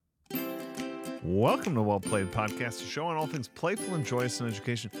Welcome to Well Played Podcast, a show on all things playful and joyous in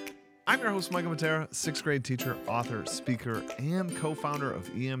education. I'm your host, Michael Matera, 6th grade teacher, author, speaker, and co-founder of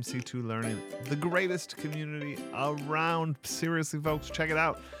EMC2 Learning, the greatest community around. Seriously, folks, check it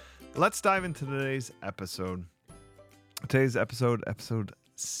out. Let's dive into today's episode. Today's episode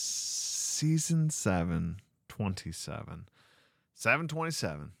season 7.27.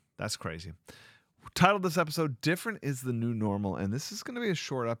 7.27. That's crazy. Titled this episode, Different is the New Normal, and this is going to be a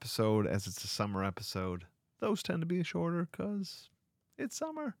short episode as it's a summer episode. Those tend to be shorter because it's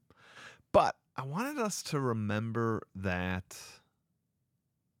summer. But I wanted us to remember that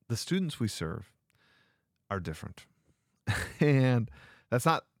the students we serve are different. And that's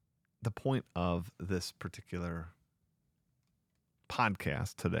not the point of this particular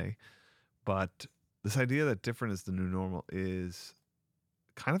podcast today, but this idea that different is the new normal is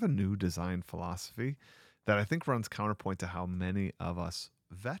kind of a new design philosophy that I think runs counterpoint to how many of us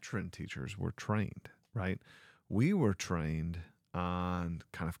veteran teachers were trained, right? We were trained on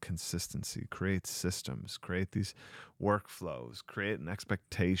kind of consistency, create systems, create these workflows, create an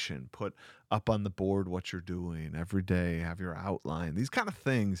expectation, put up on the board what you're doing every day, have your outline. These kind of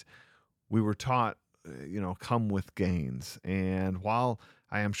things we were taught, come with gains. And while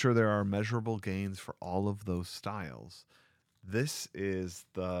I am sure there are measurable gains for all of those styles, this is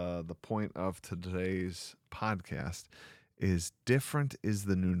the point of today's podcast is different is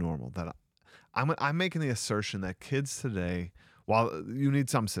the new normal. That I'm making the assertion that kids today, while you need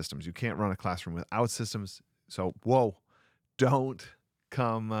some systems, you can't run a classroom without systems. So, don't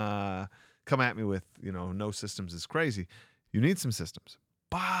come at me with, no systems is crazy. You need some systems,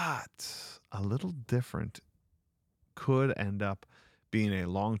 but a little different could end up being a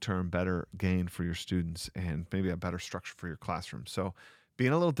long-term better gain for your students and maybe a better structure for your classroom. So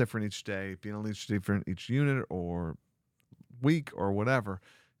being a little different each day, being a little different each unit or week or whatever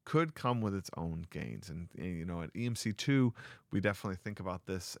could come with its own gains. And at EMC2, we definitely think about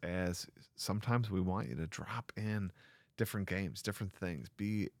this as sometimes we want you to drop in different games, different things,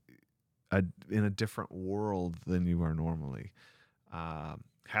 be in a different world than you are normally.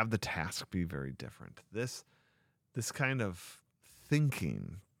 Have the task be very different. This kind of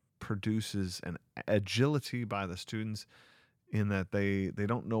thinking produces an agility by the students in that they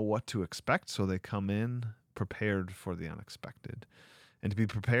don't know what to expect, so they come in prepared for the unexpected. And to be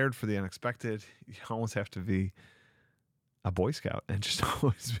prepared for the unexpected, you almost have to be a Boy Scout and just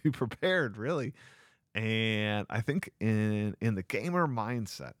always be prepared, really. And I think in the gamer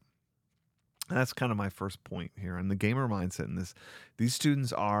mindset, that's kind of my first point here. And the gamer mindset in these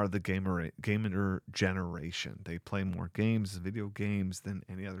students are the gamer generation. They play more games, video games, than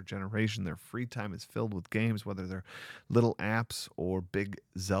any other generation. Their free time is filled with games, whether they're little apps or big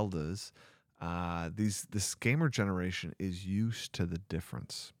Zeldas. This gamer generation is used to the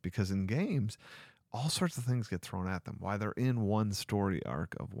difference because in games, all sorts of things get thrown at them. While they're in one story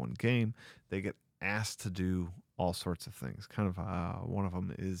arc of one game, they get asked to do all sorts of things. Kind of one of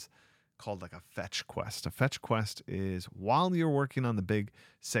them is called like a fetch quest. A fetch quest is while you're working on the big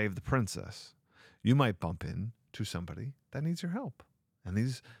save the princess, you might bump into somebody that needs your help. And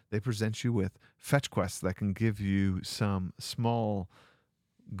they present you with fetch quests that can give you some small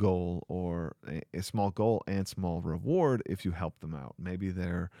goal or a small goal and small reward if you help them out. Maybe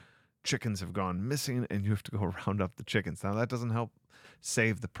their chickens have gone missing and you have to go round up the chickens. Now that doesn't help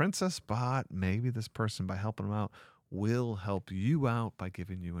save the princess, but maybe this person, by helping them out, will help you out by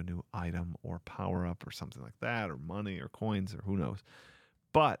giving you a new item or power up or something like that, or money or coins or who knows.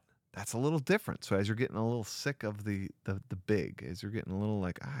 But that's a little different. So as you're getting a little sick of the big, as you're getting a little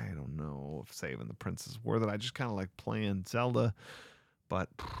like, I don't know if saving the princess is worth it. I just kind of like playing Zelda, but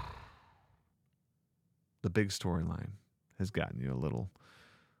the big storyline has gotten you a little,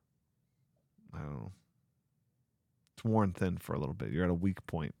 I don't know, it's worn thin for a little bit. You're at a weak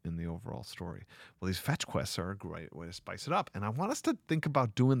point in the overall story. Well, these fetch quests are a great way to spice it up. And I want us to think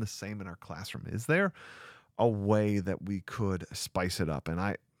about doing the same in our classroom. Is there a way that we could spice it up? And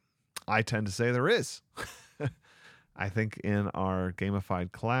I tend to say there is. I think in our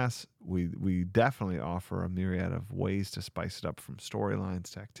gamified class, we definitely offer a myriad of ways to spice it up, from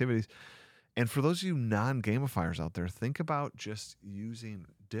storylines to activities. And for those of you non-gamifiers out there, think about just using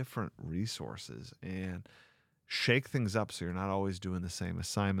different resources and shake things up so you're not always doing the same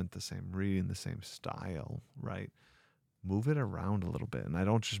assignment, the same reading, the same style, right? Move it around a little bit. And I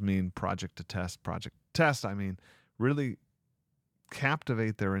don't just mean project to test. I mean really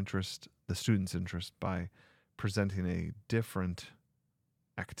captivate their interest, the students' interest, by presenting a different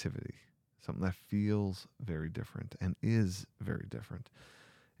activity, something that feels very different and is very different.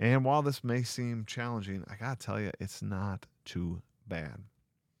 And while this may seem challenging, I gotta tell you, it's not too bad.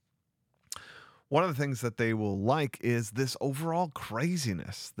 one of the things that they will like is this overall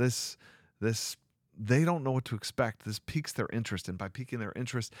craziness. This they don't know what to expect. This piques their interest, and by piquing their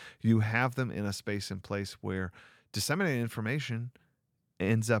interest, you have them in a space and place where disseminating information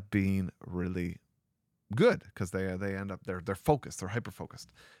ends up being really good because they end up they're focused, they're hyper focused.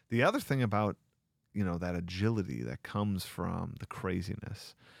 The other thing about that agility that comes from the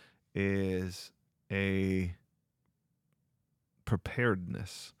craziness is a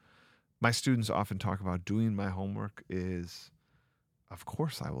preparedness. My students often talk about doing my homework is, of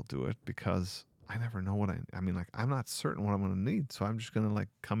course I will do it because I never know what I mean, like, I'm not certain what I'm going to need. So I'm just going to like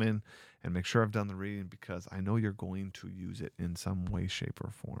come in and make sure I've done the reading because I know you're going to use it in some way, shape, or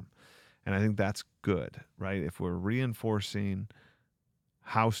form. And I think that's good, right? If we're reinforcing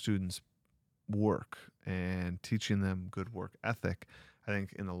how students work and teaching them good work ethic, I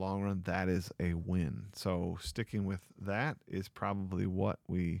think in the long run, that is a win. So sticking with that is probably what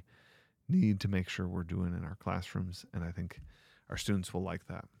we need to make sure we're doing in our classrooms. And I think our students will like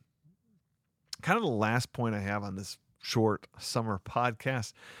that. Kind of the last point I have on this short summer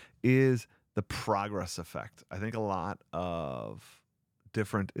podcast is the progress effect. I think a lot of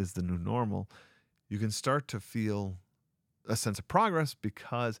different is the new normal. You can start to feel a sense of progress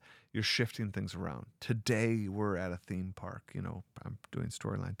because you're shifting things around. Today we're at a theme park, I'm doing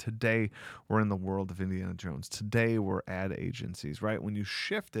storyline. Today we're in the world of Indiana Jones. Today we're ad agencies, right? When you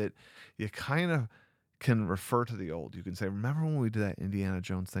shift it, you kind of can refer to the old. You can say, remember when we did that Indiana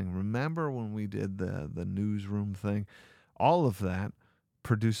Jones thing? Remember when we did the newsroom thing? All of that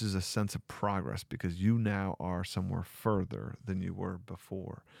produces a sense of progress because you now are somewhere further than you were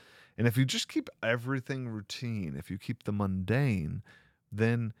before. And if you just keep everything routine, if you keep the mundane,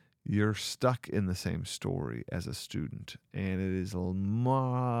 then you're stuck in the same story as a student. And it is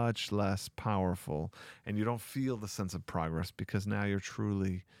much less powerful. And you don't feel the sense of progress because now you're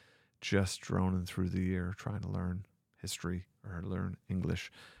truly just droning through the year trying to learn history or learn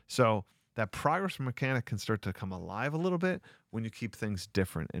English. So that progress mechanic can start to come alive a little bit when you keep things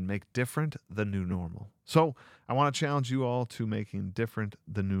different and make different the new normal. So I want to challenge you all to making different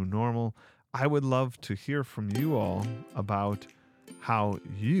the new normal. I would love to hear from you all about how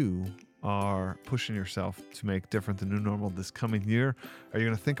you are pushing yourself to make different the new normal this coming year. Are you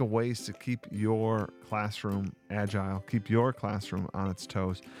going to think of ways to keep your classroom agile, keep your classroom on its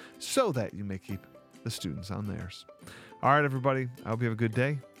toes so that you may keep the students on theirs? All right, everybody. I hope you have a good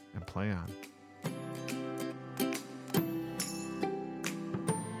day and play on.